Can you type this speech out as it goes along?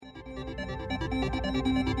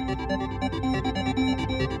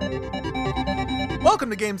Welcome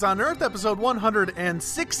to Games on Earth, episode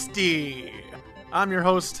 160. I'm your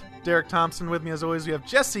host, Derek Thompson. With me, as always, we have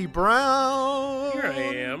Jesse Brown. Here I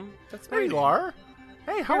am. That's there you are.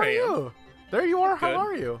 Hey, how are you? There you are. How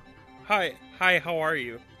are you? Hi. How are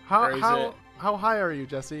you? How high are you,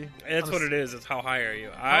 Jesse? That's what it is. It's how high are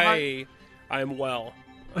you? I'm well.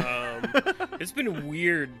 It's been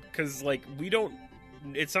weird because we don't.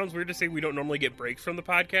 It sounds weird to say we don't normally get breaks from the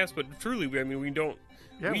podcast, but truly, we don't.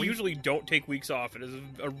 Yeah, we usually don't take weeks off. It is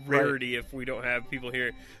a rarity if we don't have people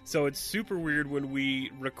here. So it's super weird when we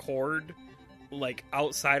record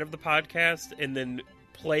outside of the podcast and then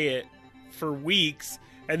play it for weeks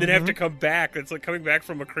and then have to come back. It's like coming back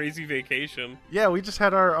from a crazy vacation. Yeah, we just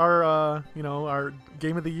had our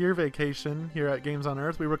Game of the Year vacation here at Games on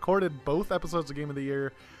Earth. We recorded both episodes of Game of the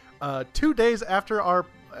Year 2 days after our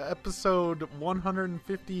episode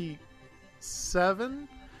 157.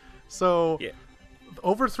 So yeah.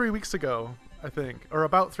 Over 3 weeks ago, I think, or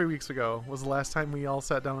about 3 weeks ago, was the last time we all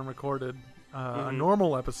sat down and recorded a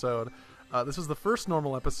normal episode. This was the first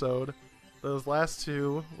normal episode. Those last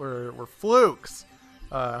two were flukes.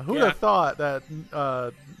 Who would have thought that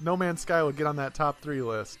No Man's Sky would get on that top 3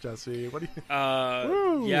 list, Jesse? What do you?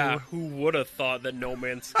 Yeah, who would have thought that No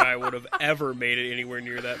Man's Sky would have ever made it anywhere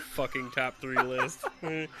near that fucking top 3 list?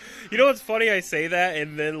 You know what's funny? I say that,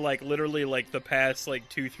 and then literally the past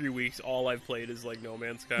 2-3 weeks, all I've played is No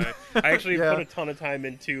Man's Sky. I actually put a ton of time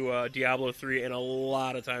into Diablo 3 and a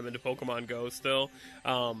lot of time into Pokemon Go still,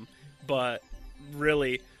 but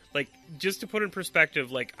really. Just to put in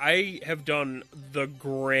perspective, I have done the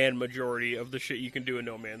grand majority of the shit you can do in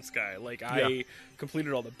No Man's Sky. I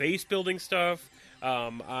completed all the base building stuff.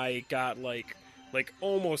 I got,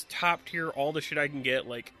 almost top tier all the shit I can get.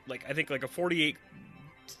 I think, a 48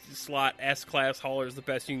 slot S-class hauler is the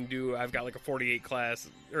best you can do. I've got, a 48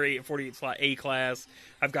 slot A-class.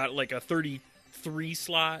 I've got, a 33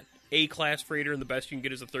 slot A-class freighter, and the best you can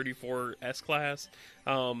get is a 34 S-class.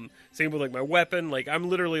 Same with my weapon. I'm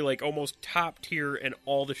literally almost top tier in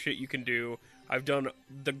all the shit you can do. I've done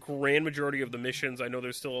the grand majority of the missions. I know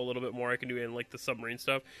there's still a little bit more I can do in the submarine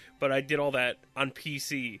stuff, but I did all that on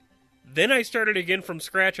PC. Then I started again from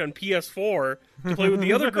scratch on PS4 to play with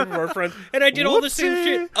the other group of our friends, and I did all the same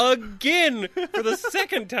shit again for the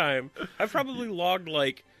second time. I've probably logged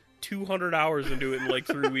 200 hours into it in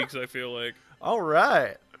 3 weeks, I feel like. All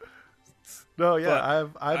right. No, yeah,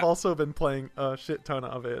 but I've also been playing a shit ton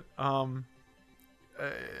of it.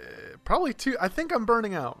 Probably 2. I think I'm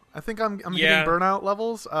burning out. I think I'm hitting burnout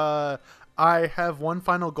levels. I have one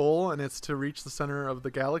final goal, and it's to reach the center of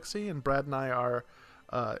the galaxy. And Brad and I are,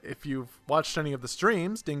 if you've watched any of the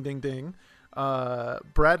streams, ding, ding, ding.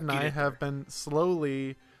 Brad and I have been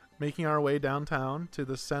slowly making our way downtown to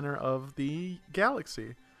the center of the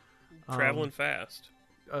galaxy. Traveling fast.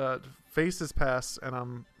 Faces pass, and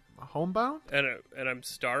I'm homebound? And I'm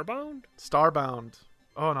starbound? Starbound.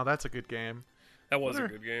 Oh, no, that's a good game. That was a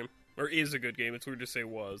good game. Or is a good game. It's weird to say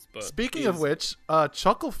was, but... Speaking of which,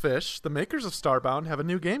 Chucklefish, the makers of Starbound, have a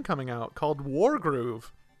new game coming out called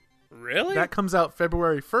Wargroove. Really? That comes out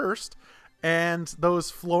February 1st, and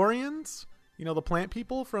those Florians, the plant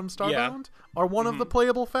people from Starbound, are one of the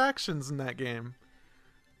playable factions in that game.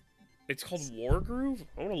 It's called Wargroove?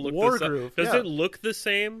 I want to look Wargroove, this up. Does it look the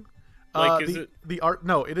same? The art?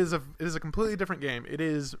 No, it is a completely different game. It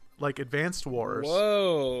is Advanced Wars.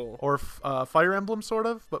 Whoa. Or Fire Emblem, sort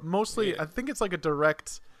of, but mostly I think it's a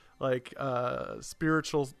direct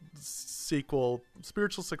spiritual sequel,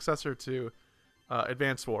 spiritual successor to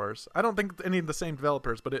Advanced Wars. I don't think any of the same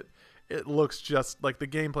developers, but it looks just the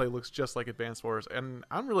gameplay looks just like Advanced Wars, and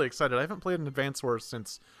I'm really excited. I haven't played an Advanced Wars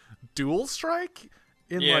since Dual Strike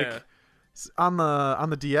on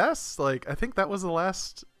the DS. I think that was the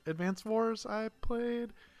last Advanced Wars I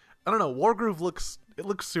played. I don't know. Wargroove looks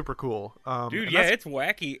super cool. Dude, yeah, it's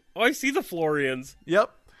wacky. Oh, I see the Florians. Yep.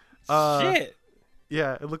 Shit.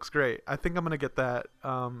 Yeah, it looks great. I think I'm gonna get that.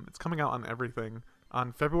 It's coming out on everything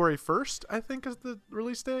on February 1st. I think is the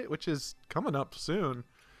release date, which is coming up soon.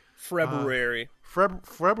 February.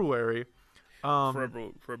 February.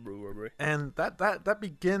 February. And that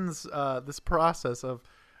begins this process of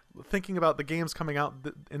thinking about the games coming out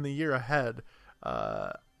in the year ahead.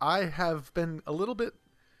 I have been a little bit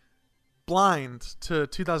blind to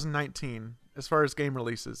 2019 as far as game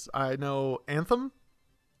releases. I know Anthem.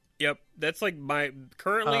 Yep, that's my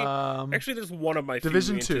currently. Actually, there's one of my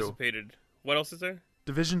Division few anticipated. 2. What else is there?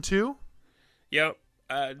 Division 2. Yep,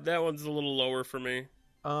 that one's a little lower for me.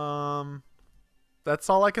 That's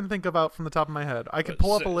all I can think about from the top of my head. I could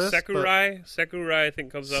pull up a list. Sakurai, I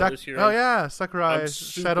think comes out this year. Oh yeah, Sakurai. I'm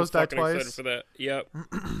super Shadows Die fucking Twice. excited for that. Yep.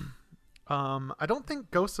 I don't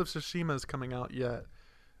think Ghost of Tsushima is coming out yet.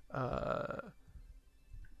 Let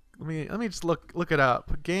me just look it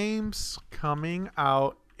up. Games coming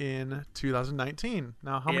out in 2019.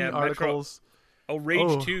 Now, how many articles?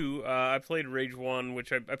 Rage 2. I played Rage 1,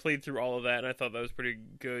 which I played through all of that, and I thought that was pretty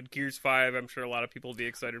good. Gears 5, I'm sure a lot of people will be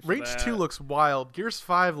excited for Rage that. 2 looks wild. Gears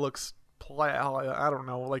 5 looks I don't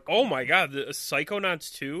know, like, oh my god, the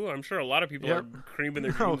Psychonauts 2. I'm sure a lot of people are creaming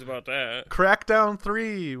their dreams about that. Crackdown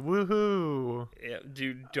 3, woohoo! Yeah,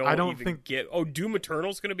 dude, get. Oh, Doom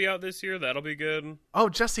Eternal's gonna be out this year. That'll be good. Oh,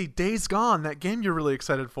 Jesse, Days Gone, that game you're really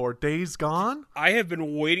excited for. Days Gone? I have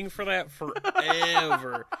been waiting for that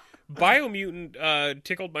forever. Biomutant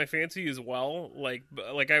tickled my fancy as well.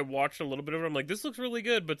 Like I watched a little bit of it. I'm like, this looks really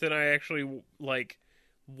good, but then I actually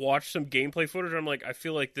watched some gameplay footage. And I'm like, I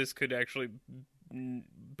feel like this could actually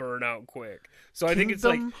burn out quick. So I think it's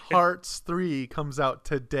like Kingdom Hearts 3 comes out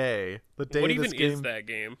today. The day what this even game, is that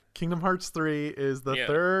game? Kingdom Hearts 3 is the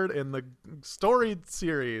third in the storied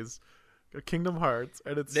series of Kingdom Hearts,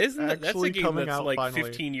 and it's that's actually a game coming that's out like finally.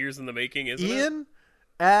 15 years in the making, isn't it? Ian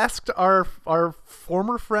asked our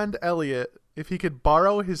former friend Elliot if he could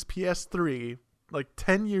borrow his PS3 like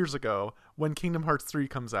 10 years ago when Kingdom Hearts 3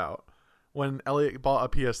 comes out, when Elliot bought a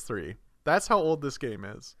PS3. That's how old this game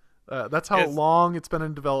is. That's how long it's been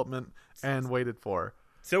in development and waited for.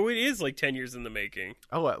 So it is like 10 years in the making.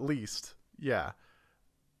 Oh, at least. Yeah.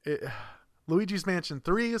 Luigi's Mansion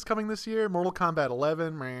 3 is coming this year. Mortal Kombat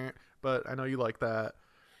 11, meh, but I know you like that.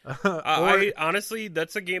 I honestly,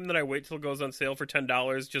 that's a game that I wait till it goes on sale for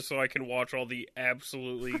 $10 just so I can watch all the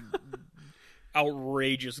absolutely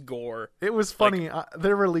outrageous gore. It was funny.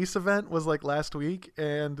 Their release event was like last week,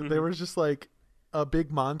 and there was just like a big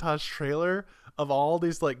montage trailer of all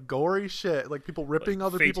these like gory shit, like people ripping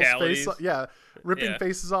other people's faces, ripping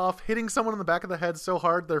faces off, hitting someone in the back of the head so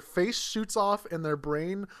hard their face shoots off and their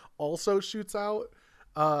brain also shoots out.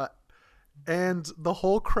 And the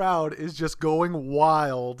whole crowd is just going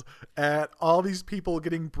wild at all these people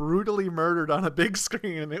getting brutally murdered on a big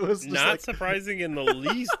screen. It was just not surprising in the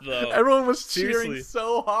least, though. Everyone was cheering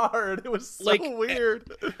so hard. It was so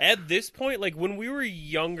weird. At this point, like when we were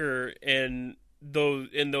younger and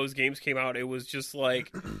those games came out, it was just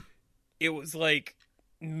like,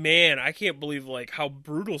 man, I can't believe like how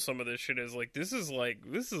brutal some of this shit is. Like this is like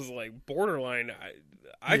borderline.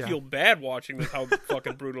 I feel bad watching this, how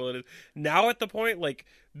fucking brutal it is. Now at the point, like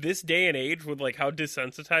this day and age with like how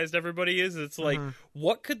desensitized everybody is, it's like,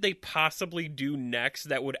 what could they possibly do next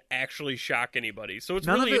that would actually shock anybody? So it's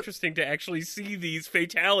really interesting to actually see these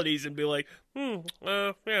fatalities and be like,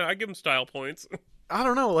 yeah, I give them style points. I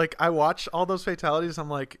don't know. Like I watch all those fatalities. I'm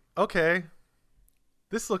like, okay,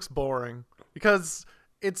 this looks boring because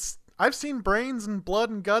I've seen brains and blood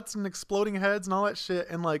and guts and exploding heads and all that shit,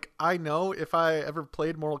 and like I know if I ever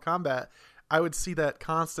played Mortal Kombat, I would see that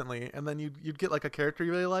constantly, and then you'd get like a character you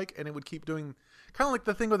really like, and it would keep doing kind of like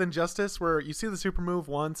the thing with Injustice where you see the super move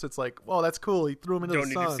once, it's like, well, that's cool, he threw him into the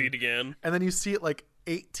sun. Don't need to see it again. And then you see it like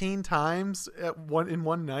 18 times in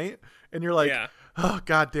one night, and you're like, oh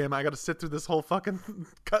god damn, I got to sit through this whole fucking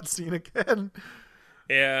cutscene again.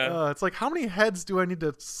 Yeah, it's like, how many heads do I need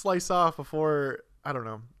to slice off before? I don't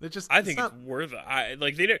know. I think it's worth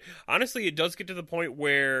it. Honestly, it does get to the point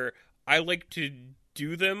where I like to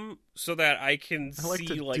do them so that I can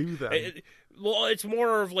do them. It's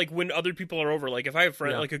more of like when other people are over. Like if I have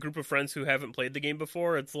like a group of friends who haven't played the game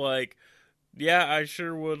before, it's like, yeah, I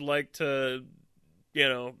sure would like to,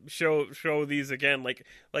 show these again. Like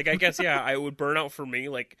I guess I would burn out for me.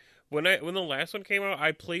 Like when the last one came out,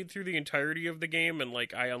 I played through the entirety of the game and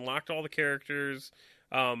like I unlocked all the characters.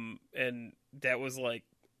 And that was like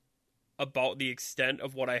about the extent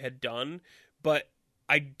of what I had done, but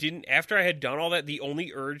I didn't, after I had done all that, the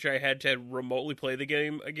only urge I had to remotely play the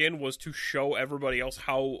game again was to show everybody else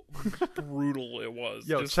how brutal it was.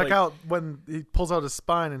 Yo, check out when he pulls out his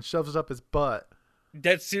spine and shoves it up his butt.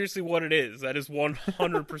 That's seriously what it is. That is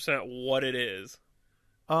 100% what it is.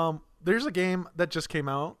 There's a game that just came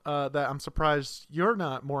out, that I'm surprised you're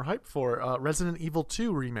not more hyped for, Resident Evil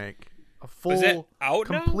 2 remake. A full, is it out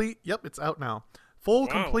complete. Now? Yep, it's out now. Full,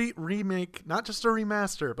 complete remake, not just a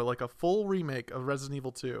remaster, but like a full remake of Resident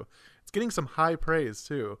Evil 2. It's getting some high praise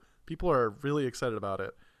too. People are really excited about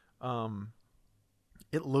it.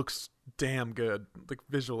 It looks damn good, like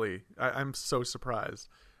visually. I'm so surprised,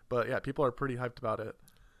 but yeah, people are pretty hyped about it.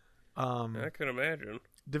 I can imagine.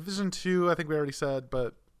 Division 2, I think we already said,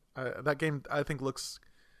 but that game I think looks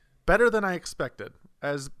better than I expected.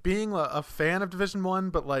 as being a fan of Division 1,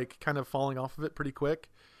 but like kind of falling off of it pretty quick.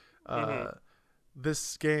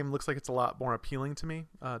 This game looks like it's a lot more appealing to me.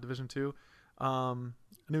 Division 2. A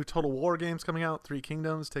new Total War game's coming out. Three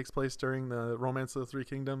Kingdoms takes place during the Romance of the Three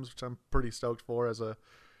Kingdoms, which I'm pretty stoked for as a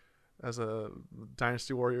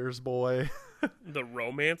Dynasty Warriors boy. The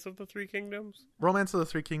Romance of the Three Kingdoms? Romance of the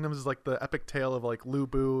Three Kingdoms is like the epic tale of like Lu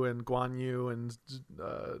Bu and Guan Yu and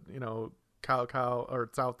Cao Cao or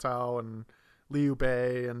Cao Cao and Liu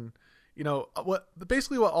Bei, and what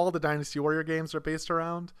all the Dynasty Warrior games are based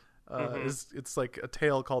around. It's like a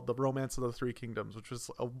tale called the Romance of the Three Kingdoms, which was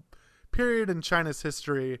a period in China's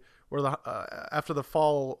history where after the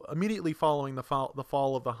fall, immediately following the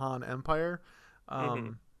fall of the Han Empire,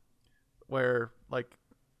 where like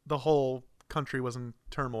the whole country was in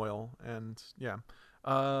turmoil. And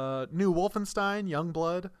new Wolfenstein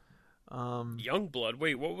Youngblood. Youngblood.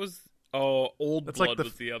 Wait, what was? Oh, Old Blood like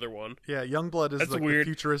was the other one. Yeah, Youngblood is like the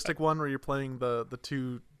futuristic one where you're playing the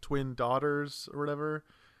two twin daughters or whatever.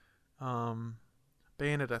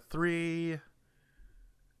 Bayonetta 3.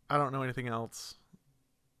 I don't know anything else.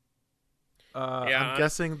 I'm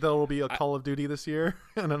guessing there will be a Call of Duty this year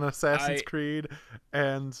and an Assassin's Creed,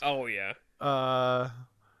 and I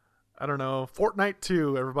don't know, Fortnite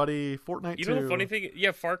 2. Everybody, Fortnite 2. You know the funny thing?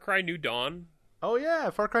 Yeah, Far Cry New Dawn. Oh yeah,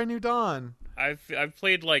 Far Cry New Dawn. I've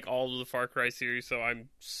played like all of the Far Cry series, so I'm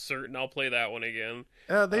certain I'll play that one again.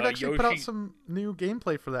 They've actually put out some new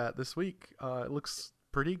gameplay for that this week. It looks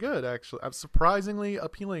pretty good, actually. Surprisingly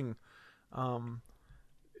appealing.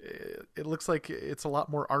 It looks like it's a lot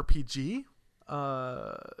more RPG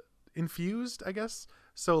infused, I guess.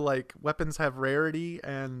 So like weapons have rarity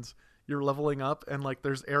and you're leveling up, and like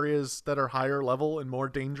there's areas that are higher level and more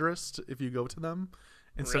dangerous if you go to them.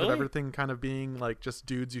 Instead of everything kind of being like just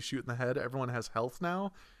dudes you shoot in the head, everyone has health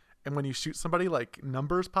now. And when you shoot somebody, like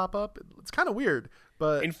numbers pop up. It's kind of weird.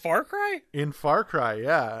 But in Far Cry? In Far Cry,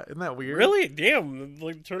 yeah. Isn't that weird? Really? Damn.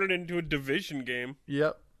 Like turn it into a Division game.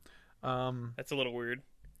 Yep. That's a little weird.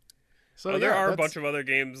 So there are a bunch of other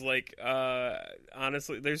games, like,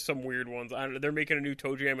 honestly, there's some weird ones. They're making a new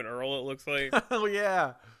Toe Jam and Earl, it looks like. Oh,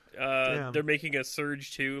 yeah. They're making a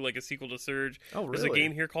Surge 2, like a sequel to Surge. Oh, really? There's a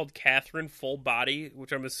game here called Catherine Full Body,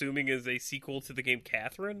 which I'm assuming is a sequel to the game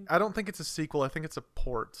Catherine. I don't think it's a sequel. I think it's a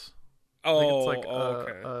port. Oh, I think it's like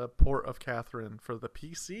a port of Catherine for the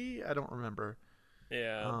PC. I don't remember.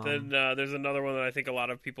 Yeah. Then there's another one that I think a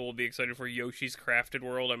lot of people will be excited for, Yoshi's Crafted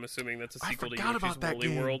World. I'm assuming that's a sequel to Yoshi's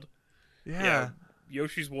Woolly World. Yeah.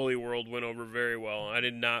 Yoshi's Woolly World went over very well. I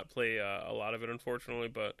did not play a lot of it, unfortunately,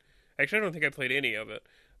 but actually I don't think I played any of it.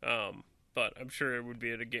 But I'm sure it would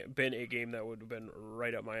been a game that would have been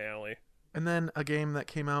right up my alley. And then a game that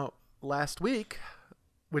came out last week,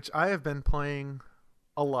 which I have been playing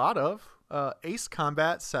a lot of, Ace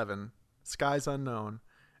Combat 7, Skies Unknown.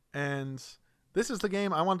 And this is the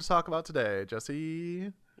game I wanted to talk about today,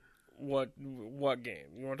 Jesse. What game?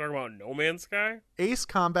 You want to talk about No Man's Sky? Ace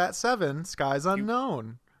Combat 7, Skies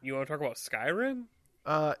Unknown. You want to talk about Skyrim?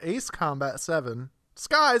 Ace Combat 7,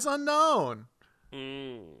 Skies Unknown.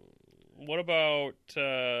 What about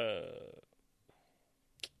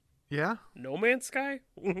yeah, No Man's Sky?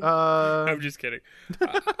 I'm just kidding.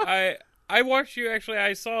 I watched you, actually.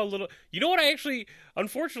 I saw a little. You know what?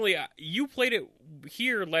 Unfortunately, you played it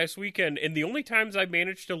here last weekend, and the only times I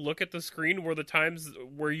managed to look at the screen were the times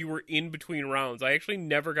where you were in between rounds. I actually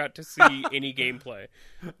never got to see any gameplay.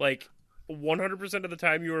 Like 100% of the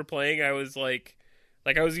time you were playing, I was like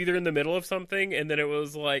I was either in the middle of something, and then it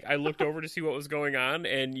was like I looked over to see what was going on,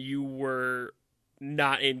 and you were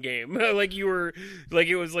not in game. Like you were, like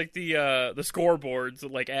it was like the scoreboards,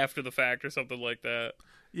 like after the fact or something like that.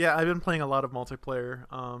 Yeah, I've been playing a lot of multiplayer,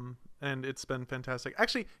 and it's been fantastic.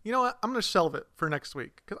 Actually, you know what? I'm going to shelve it for next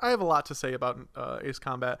week because I have a lot to say about Ace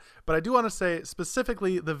Combat. But I do want to say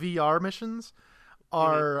specifically the VR missions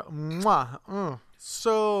are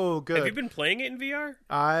so good. Have you been playing it in VR?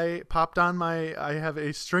 I have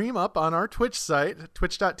a stream up on our Twitch site,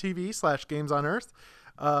 twitch.tv/GamesOnEarth,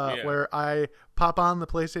 where I pop on the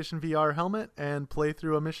PlayStation VR helmet and play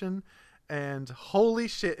through a mission. And holy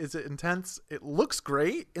shit, is it intense. It looks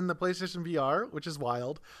great in the PlayStation VR, which is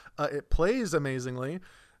wild. It plays amazingly.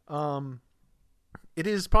 It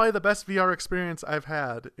is probably the best VR experience I've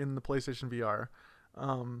had in the PlayStation VR.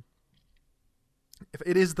 If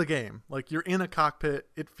it is the game. Like, you're in a cockpit.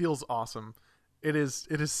 It feels awesome. It is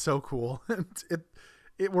so cool.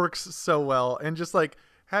 It works so well. And just like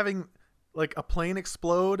having like a plane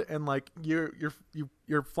explode and like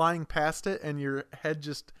you're flying past it and your head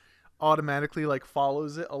just automatically like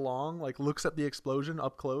follows it along, like looks at the explosion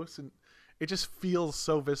up close, and it just feels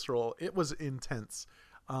so visceral. It was intense.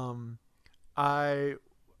 I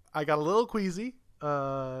got a little queasy,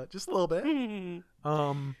 just a little bit.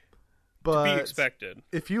 To be But expected.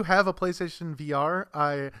 if you have a PlayStation VR,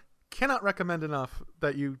 I cannot recommend enough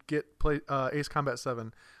that you get Ace Combat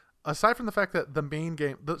 7. Aside from the fact that the main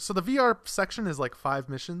game, so the VR section is like 5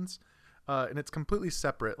 missions, and it's completely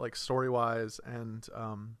separate, like story wise, and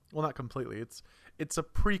well, not completely. It's a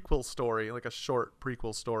prequel story, like a short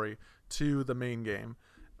prequel story to the main game,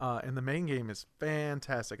 and the main game is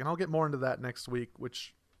fantastic. And I'll get more into that next week,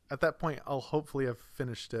 which at that point I'll hopefully have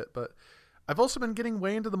finished it. But I've also been getting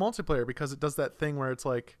way into the multiplayer because it does that thing where it's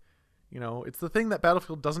like, it's the thing that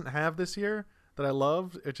Battlefield doesn't have this year that I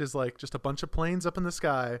loved, which is like just a bunch of planes up in the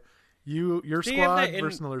sky, your squad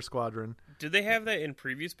versus another squadron. Did they have that in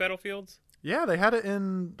previous Battlefields? Yeah, they had it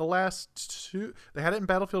in the last 2. They had it in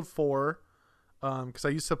Battlefield 4, because I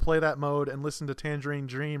used to play that mode and listen to Tangerine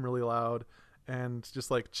Dream really loud and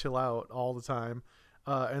just like chill out all the time.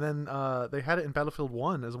 And then they had it in Battlefield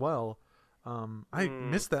 1 as well. I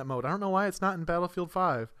missed that mode. I don't know why it's not in Battlefield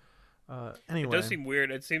 5. Anyway, it does seem weird.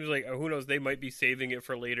 It seems like, who knows, they might be saving it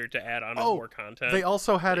for later to add on more content. They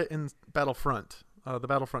also had it in Battlefront. The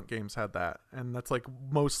Battlefront games had that, and that's like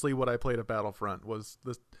mostly what I played at Battlefront was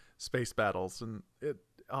the space battles, and it's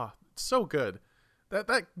so good.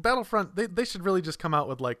 That Battlefront, they should really just come out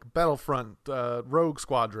with like Battlefront Rogue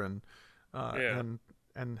Squadron, and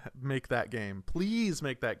make that game. Please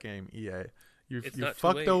make that game, EA. You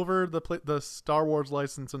fucked over the Star Wars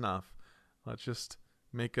license enough. Let's just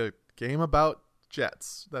make a game about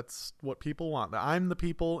jets. That's what people want. I'm the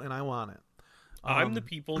people, and I want it. I'm the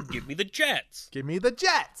people. Give me the jets. Give me the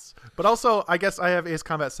jets. But also, I guess I have Ace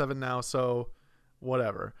Combat 7 now, so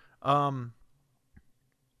whatever. But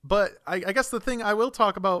I guess the thing I will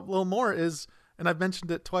talk about a little more is, and I've mentioned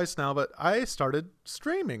it twice now, but I started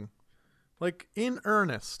streaming, like in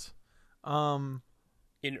earnest. In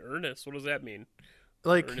earnest? What does that mean?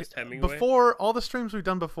 Like before, all the streams we've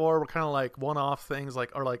done before were kind of like one-off things,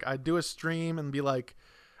 or like I'd do a stream and be like,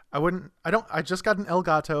 I just got an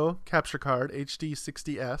Elgato capture card HD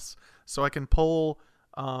 60S, so I can pull,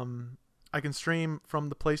 I can stream from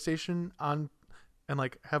the PlayStation on, and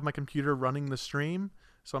like have my computer running the stream,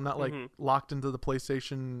 so I'm not like locked into the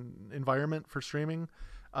PlayStation environment for streaming.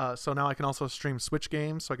 So now I can also stream Switch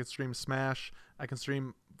games, so I can stream Smash. I can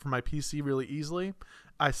stream from my PC really easily.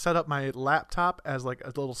 I set up my laptop as like a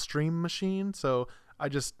little stream machine, so I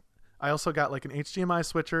also got like an HDMI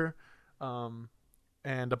switcher,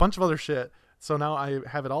 and a bunch of other shit. So now I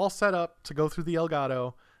have it all set up to go through the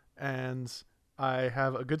Elgato, and I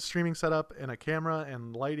have a good streaming setup and a camera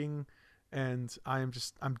and lighting, and I'm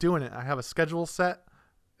doing it. I have a schedule set.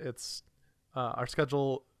 It's our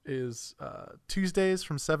schedule is Tuesdays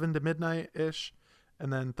from 7 to midnight ish,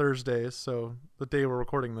 and then Thursdays, so the day we're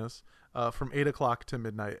recording this, from 8 o'clock to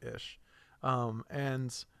midnight ish.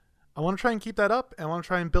 And I want to try and keep that up, and I want to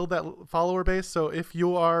try and build that follower base. So if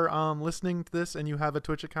you are listening to this and you have a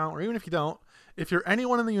Twitch account, or even if you don't, if you're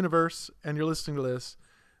anyone in the universe and you're listening to this,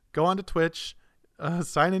 go on to Twitch,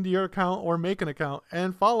 sign into your account or make an account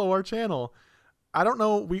and follow our channel. I don't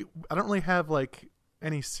really have like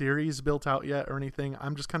any series built out yet or anything.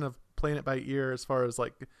 I'm just kind of playing it by ear as far as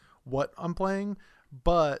like what I'm playing,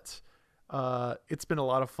 but it's been a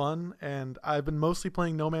lot of fun, and I've been mostly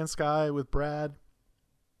playing No Man's Sky with Brad,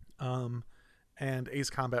 and Ace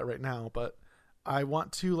Combat right now, but I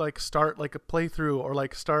want to like start like a playthrough or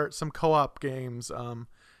like start some co-op games,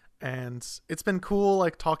 and it's been cool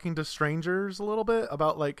like talking to strangers a little bit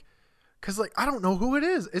about like, because like I don't know who it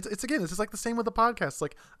is. It's just like the same with the podcast.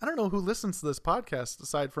 Like I don't know who listens to this podcast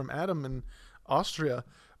aside from Adam in Austria.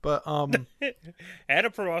 But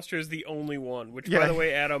Adam from Austria is the only one. Which, by the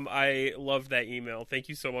way, Adam, I loved that email. Thank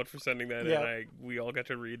you so much for sending that in. We all got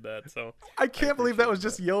to read that. So I can't believe that was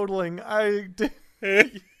just yodeling. I did.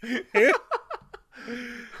 And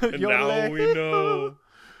now we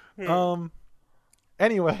know.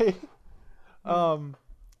 Anyway,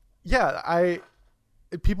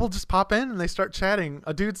 people just pop in and they start chatting.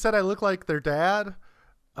 A dude said I look like their dad,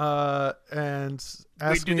 and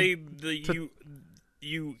asked me.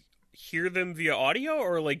 You hear them via audio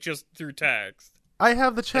or like just through text? I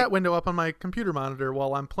have the chat window up on my computer monitor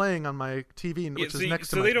while I'm playing on my TV, which is next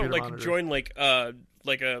to my computer monitor. So they don't like join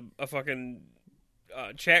like a fucking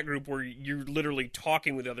chat group where you're literally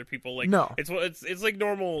talking with other people. Like no, it's like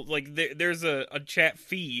normal. Like there's a chat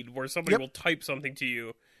feed where somebody will type something to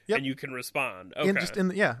you and you can respond. Okay, just in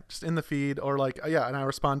the feed, or like and I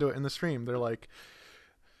respond to it in the stream. They're like.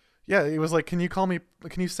 Yeah, he was like, can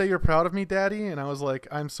you say you're proud of me, Daddy? And I was like,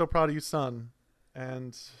 I'm so proud of you, son.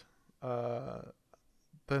 And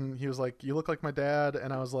then he was like, you look like my dad.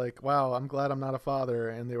 And I was like, wow, I'm glad I'm not a father.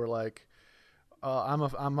 And they were like,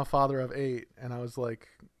 I'm a father of 8, and I was like,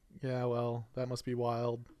 yeah, well, that must be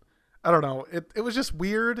wild. I don't know. It was just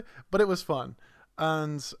weird, but it was fun,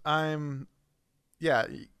 and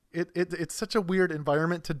it's such a weird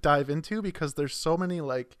environment to dive into because there's so many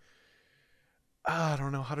like, I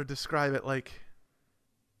don't know how to describe it, like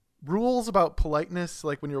rules about politeness.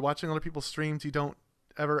 Like when you're watching other people's streams, you don't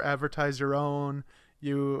ever advertise your own.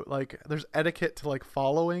 You like, there's etiquette to like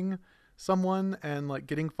following someone and like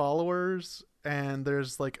getting followers, and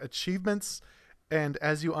there's like achievements, and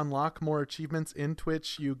as you unlock more achievements in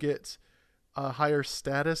Twitch, you get a higher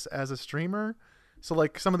status as a streamer. So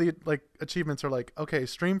like some of the like achievements are like, okay,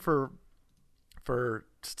 stream for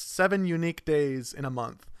 7 unique days in a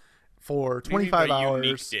month for 25 hours,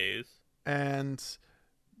 unique days, and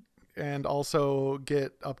also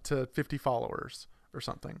get up to 50 followers or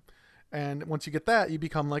something. And once you get that, you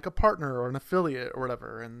become like a partner or an affiliate or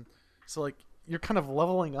whatever. And so like you're kind of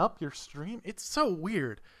leveling up your stream. It's so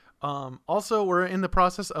weird. Also, we're in the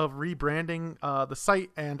process of rebranding the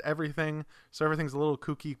site and everything. So everything's a little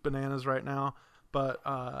kooky bananas right now. But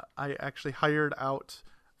I actually hired out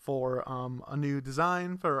for a new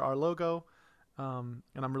design for our logo. And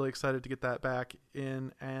I'm really excited to get that back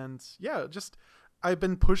in. And yeah, just I've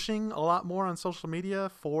been pushing a lot more on social media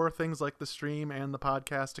for things like the stream and the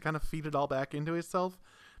podcast to kind of feed it all back into itself.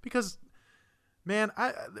 Because, man,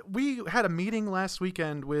 we had a meeting last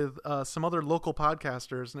weekend with some other local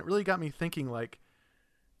podcasters, and it really got me thinking, like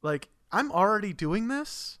I'm already doing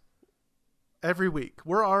this every week.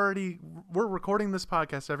 We're recording this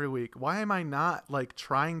podcast every week. Why am I not like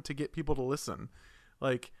trying to get people to listen?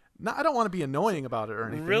 Like, no, I don't want to be annoying about it or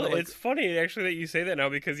anything. Really, like, it's funny actually that you say that now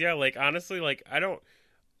because yeah, like honestly, like I don't.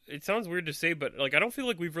 It sounds weird to say, but like I don't feel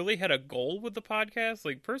like we've really had a goal with the podcast.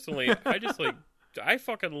 Like personally, I just like I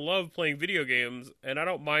fucking love playing video games, and I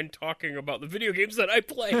don't mind talking about the video games that I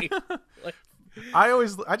play. Like,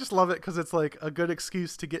 I just love it because it's like a good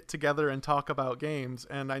excuse to get together and talk about games,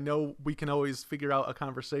 and I know we can always figure out a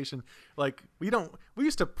conversation. Like we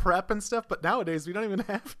used to prep and stuff, but nowadays we don't even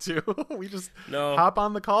have to. We just hop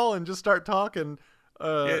on the call and just start talking.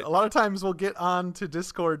 A lot of times we'll get on to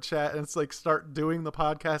Discord chat and it's like start doing the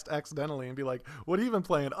podcast accidentally and be like, what have you been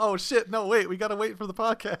playing? Oh shit, no wait, we gotta wait for the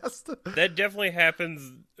podcast. That definitely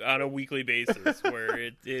happens on a weekly basis where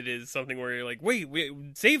it is something where you're like, wait,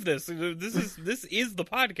 save this. This is the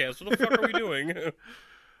podcast. What the fuck are we doing?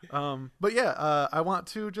 But yeah, I want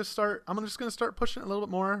to just start. I'm just gonna start pushing it a little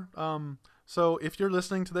bit more. So if you're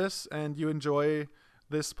listening to this and you enjoy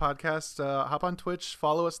this podcast, hop on Twitch,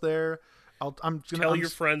 follow us there. Tell your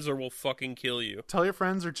friends or we'll fucking kill you. Tell your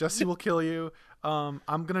friends or Jesse will kill you. I'm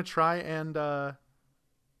gonna try and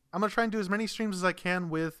do as many streams as I can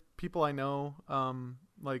with people I know,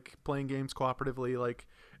 like playing games cooperatively, like,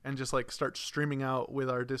 and just like start streaming out with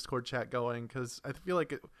our Discord chat going, because I feel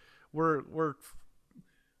like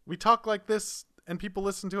we talk like this and people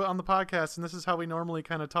listen to it on the podcast, and this is how we normally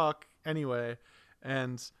kind of talk anyway,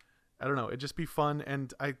 and I don't know, it'd just be fun,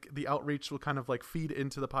 and the outreach will kind of like feed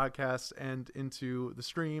into the podcast and into the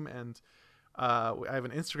stream, and I have an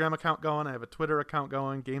Instagram account going, I have a Twitter account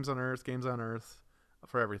going, Games on Earth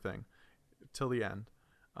for everything till the end.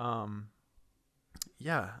 I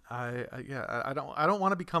don't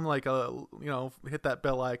want to become like a, hit that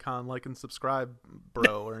bell icon, like and subscribe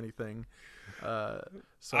bro or anything. So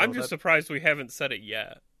I'm just surprised we haven't said it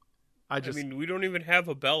yet. I mean, we don't even have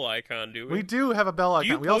a bell icon, do we? We do have a bell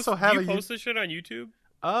icon. Do you post this shit on YouTube?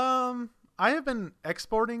 I have been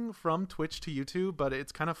exporting from Twitch to YouTube, but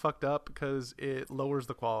it's kind of fucked up because it lowers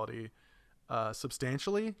the quality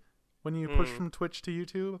substantially when you push from Twitch to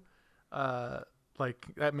YouTube. Like,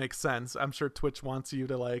 that makes sense. I'm sure Twitch wants you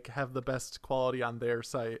to like have the best quality on their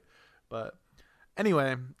site. But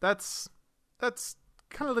anyway, that's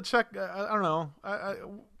kind of the check. I don't know.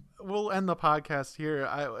 We'll end the podcast here.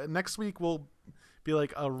 Next week will be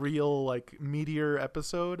like a real like meteor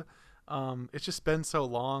episode. It's just been so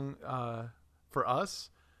long for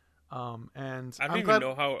us. And I don't even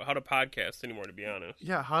know how to podcast anymore, to be honest.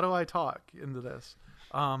 Yeah, how do I talk into this?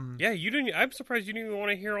 Yeah, you didn't. I'm surprised you didn't even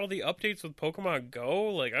want to hear all the updates with Pokemon Go.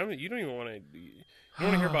 Like, you don't even want to. You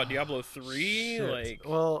want to hear about Diablo 3? Like,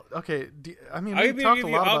 well, okay. We talked a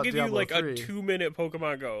lot about Diablo 3. I'll give you like 3. A 2-minute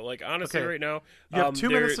Pokemon Go. Like, honestly, right now, you have 2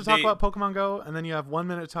 minutes to talk about Pokemon Go, and then you have 1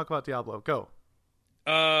 minute to talk about Diablo. Go.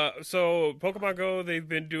 So Pokemon Go, they've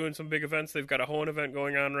been doing some big events. They've got a Hoenn event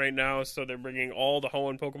going on right now, so they're bringing all the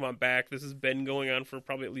Hoenn Pokemon back. This has been going on for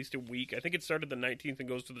probably at least a week. I think it started the 19th and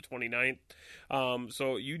goes to the 29th.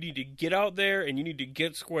 So you need to get out there and you need to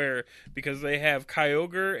get square because they have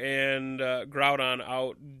Kyogre and Groudon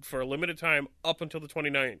out for a limited time up until the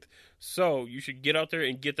 29th. So you should get out there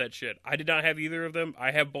and get that shit. I did not have either of them.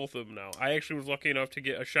 I have both of them now. I actually was lucky enough to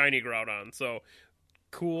get a shiny Groudon, so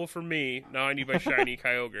cool for me. Now I need my shiny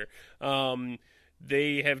Kyogre.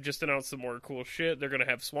 They have just announced some more cool shit. They're going to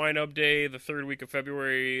have Swine Up Day the third week of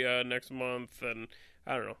February next month, and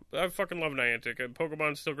I don't know. I fucking love Niantic.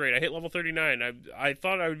 Pokemon's still great. I hit level 39. I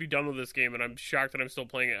thought I would be done with this game, and I'm shocked that I'm still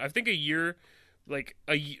playing it. I think a year,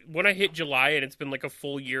 when I hit July and it's been like a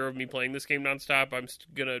full year of me playing this game nonstop,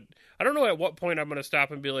 I don't know at what point I'm gonna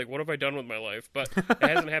stop and be like, what have I done with my life? But it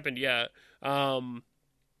hasn't happened yet.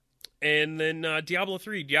 And then Diablo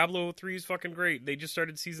 3. Diablo 3 is fucking great. They just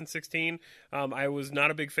started Season 16. I was not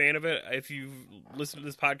a big fan of it. If you've listened to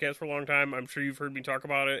this podcast for a long time, I'm sure you've heard me talk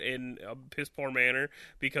about it in a piss-poor manner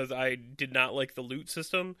because I did not like the loot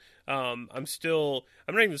system. I'm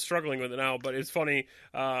not even struggling with it now, but it's funny.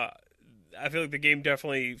 I feel like the game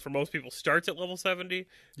definitely, for most people, starts at level 70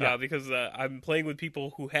 because I'm playing with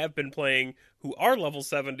people who have been playing who are level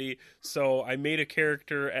 70, so I made a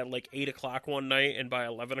character at like 8 o'clock one night, and by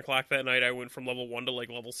 11 o'clock that night, I went from level 1 to like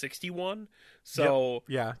level 61. So yep.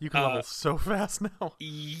 Yeah, you can level so fast now.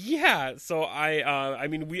 Yeah, so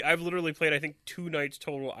I've literally played, I think, 2 nights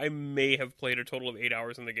total. I may have played a total of 8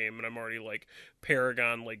 hours in the game, and I'm already like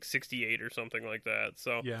Paragon like 68 or something like that.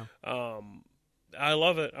 So yeah. I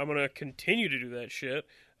love it. I'm gonna continue to do that shit,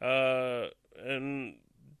 and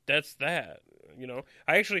that's that. You know,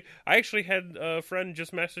 I actually had a friend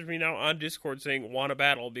just message me now on Discord saying want to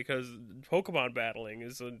battle because Pokemon battling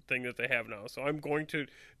is a thing that they have now. So I'm going to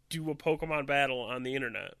do a Pokemon battle on the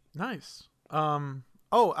internet. Nice.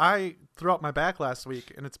 I threw out my back last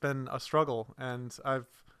week and it's been a struggle, and I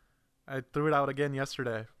threw it out again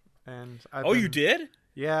yesterday. And you did?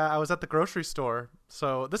 Yeah, I was at the grocery store.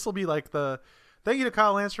 So this will be like thank you to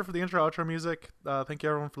Kyle Lancer for the intro outro music. Thank you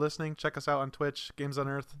everyone for listening. Check us out on Twitch, Games on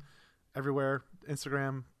Earth, everywhere,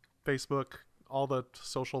 Instagram, Facebook, all the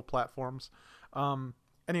social platforms.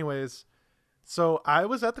 Anyways, so I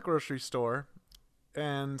was at the grocery store,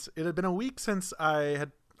 and it had been a week since I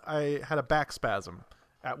had a back spasm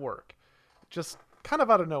at work, just kind of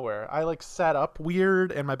out of nowhere. I like sat up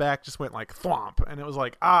weird, and my back just went like thwomp, and it was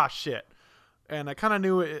like shit. And I kind of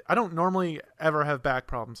knew it. I don't normally ever have back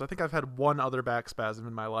problems. I think I've had one other back spasm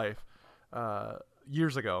in my life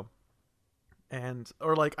years ago.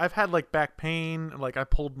 Or like I've had like back pain, like I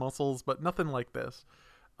pulled muscles, but nothing like this.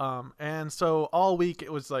 And so all week it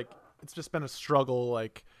was like, it's just been a struggle,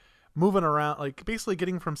 like moving around, like basically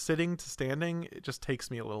getting from sitting to standing. It just takes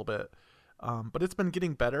me a little bit. But it's been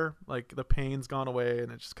getting better. Like the pain's gone away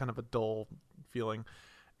and it's just kind of a dull feeling.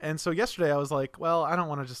 And so yesterday I was like, well, I don't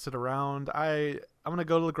want to just sit around. I'm going to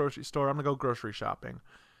go to the grocery store. I'm going to go grocery shopping.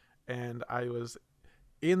 And I was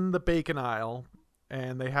in the bacon aisle,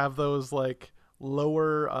 and they have those like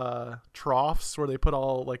lower troughs where they put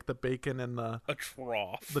all like the bacon and a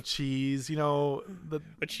trough, the cheese, a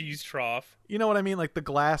cheese trough. You know what I mean? Like the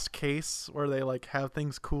glass case where they like have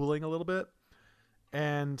things cooling a little bit.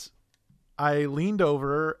 And I leaned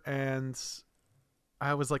over and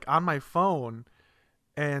I was like on my phone.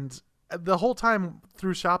 And the whole time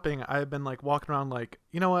through shopping, I've been like walking around like,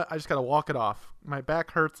 you know what? I just got to walk it off. My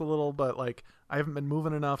back hurts a little, but like I haven't been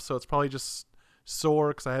moving enough. So it's probably just sore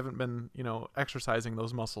because I haven't been, exercising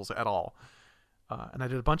those muscles at all. And I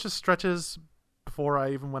did a bunch of stretches before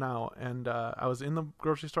I even went out. And I was in the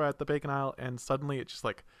grocery store at the bacon aisle, and suddenly it just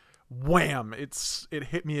like, wham, it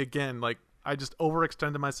hit me again. Like I just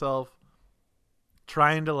overextended myself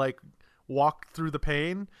trying to like walk through the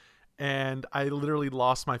pain. And I literally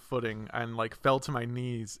lost my footing and like fell to my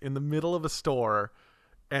knees in the middle of a store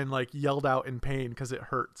and like yelled out in pain because it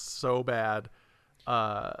hurts so bad.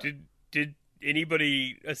 Did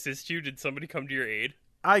anybody assist you? Did somebody come to your aid?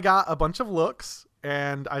 I got a bunch of looks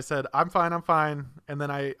and I said, I'm fine. And then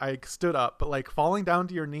I stood up, but like falling down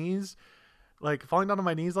to your knees, like falling down to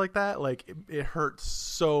my knees like that, like it hurts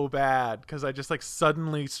so bad because I just like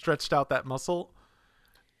suddenly stretched out that muscle.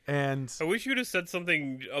 And I wish you'd have said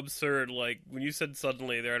something absurd, like when you said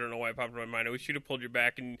suddenly there, I don't know why it popped in my mind. I wish you'd have pulled your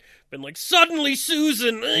back and been like, suddenly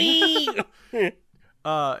Susan.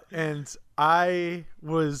 And I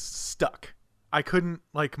was stuck. I couldn't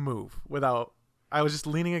like move I was just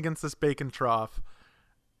leaning against this bacon trough,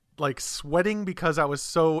 like sweating because I was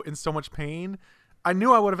in so much pain. I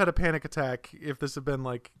knew I would have had a panic attack if this had been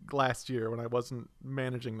like last year when I wasn't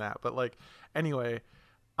managing that. But like, anyway,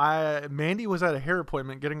 Mandy was at a hair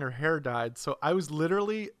appointment getting her hair dyed, so I was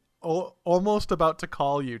literally almost about to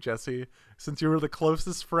call you, Jesse, since you were the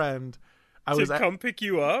closest friend. I was come pick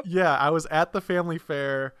you up. Yeah, I was at the family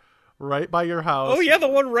fair right by your house. Oh yeah, the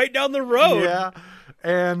one right down the road. Yeah,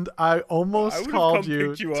 and I almost called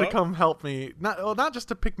you to up. come help me. Not just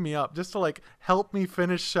to pick me up, just to like help me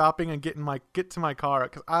finish shopping and get to my car,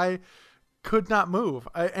 because I could not move.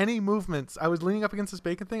 Any movements, I was leaning up against this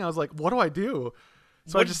bacon thing. I was like, what do I do?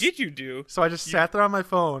 So what did you do? So I just sat there on my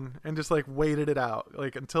phone and just like waited it out,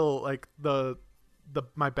 like until like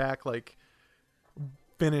my back like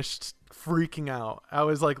finished freaking out. I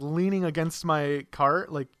was like leaning against my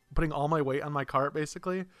cart, like putting all my weight on my cart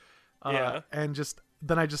basically. And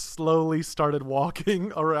then I just slowly started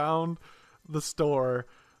walking around the store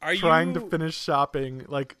trying to finish shopping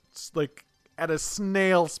like at a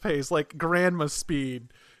snail's pace, like grandma speed,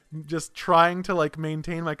 just trying to like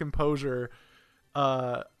maintain my composure.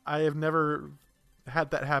 I have never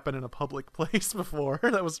had that happen in a public place before.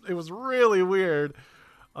 It was really weird.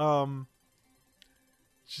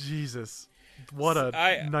 Jesus, what a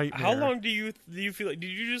nightmare. How long do you feel like, did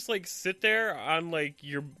you just like sit there on like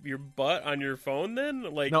your butt on your phone then?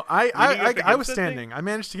 Like, no, I was standing. I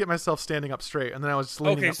managed to get myself standing up straight, and then I was just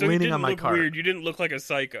leaning on my cart. Weird. You didn't look like a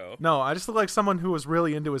psycho. No, I just looked like someone who was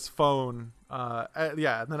really into his phone. And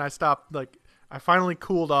then I stopped, like I finally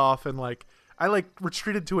cooled off, and like I like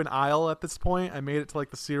retreated to an aisle at this point. I made it to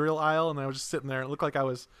like the cereal aisle, and I was just sitting there. It looked like I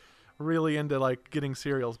was really into like getting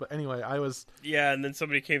cereals, but anyway, I was. Yeah, and then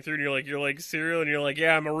somebody came through, and you're like cereal, and you're like,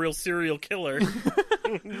 yeah, I'm a real serial killer.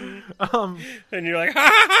 And you're like,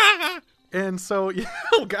 ha ha ha. And so, yeah,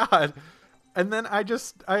 oh god. And then I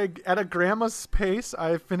at a grandma's pace,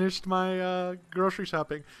 I finished my grocery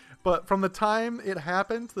shopping. But from the time it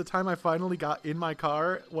happened to the time I finally got in my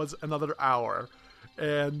car was another hour,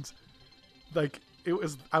 and like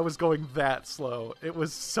I was going that slow. It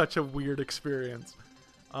was such a weird experience.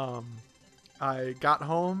 I got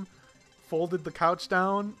home, folded the couch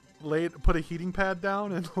down, put a heating pad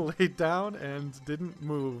down, and laid down and didn't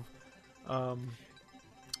move. And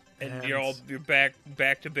you're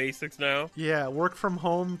back to basics now. Yeah, work from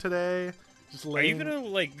home today. Are you gonna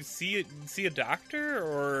like see a doctor,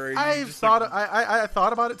 or I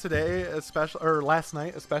thought about it today, or last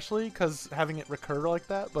night, especially because having it recur like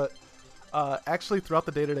that. But actually, throughout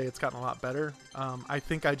the day today, it's gotten a lot better. I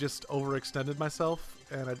think I just overextended myself,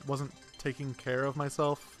 and I wasn't taking care of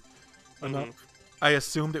myself enough. I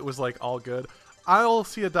assumed it was like all good. I'll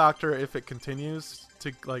see a doctor if it continues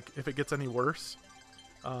to if it gets any worse.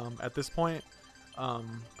 At this point.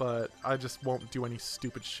 But I just won't do any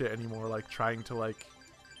stupid shit anymore, like trying to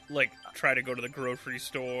try to go to the grocery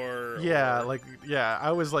store. Yeah,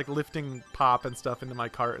 I was like lifting pop and stuff into my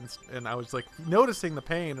cart, and I was like noticing the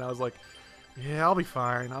pain, and I was like, yeah, I'll be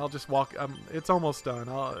fine. I'll just walk. It's almost done.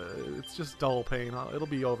 It's just dull pain. It'll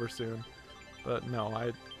be over soon. But no,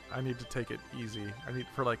 I need to take it easy. I need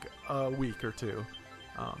for like a week or two.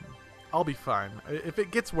 I'll be fine. If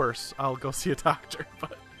it gets worse, I'll go see a doctor.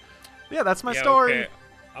 But yeah, that's my story. Okay.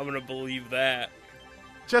 I'm gonna believe that.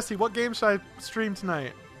 Jesse, what game should I stream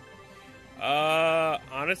tonight?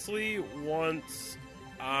 Honestly, once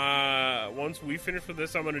we finish with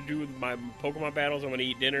this, I'm gonna do my Pokemon battles. I'm gonna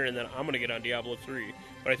eat dinner, and then I'm gonna get on Diablo 3.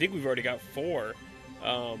 But I think we've already got 4.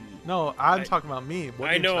 No, I'm talking about me. What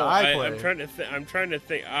I know. Should I play? I'm trying to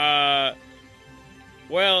think.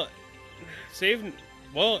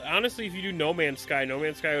 Well, honestly, if you do No Man's Sky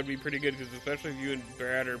would be pretty good, because especially if you and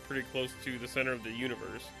Brad are pretty close to the center of the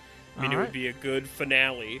universe. I mean, it would be a good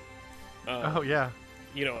finale. Oh, yeah.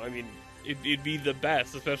 You know, I mean, it'd be the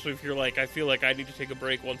best, especially if you're like, I feel like I need to take a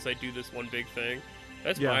break once I do this one big thing.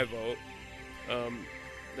 That's my vote.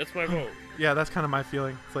 That's my vote. Yeah, that's kind of my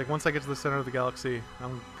feeling. It's like, once I get to the center of the galaxy,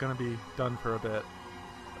 I'm going to be done for a bit.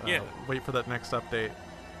 Wait for that next update.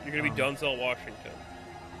 You're going to be Denzel Washington.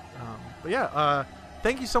 But yeah,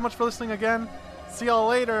 thank you so much for listening again. See y'all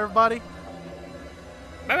later, everybody.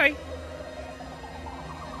 Bye-bye.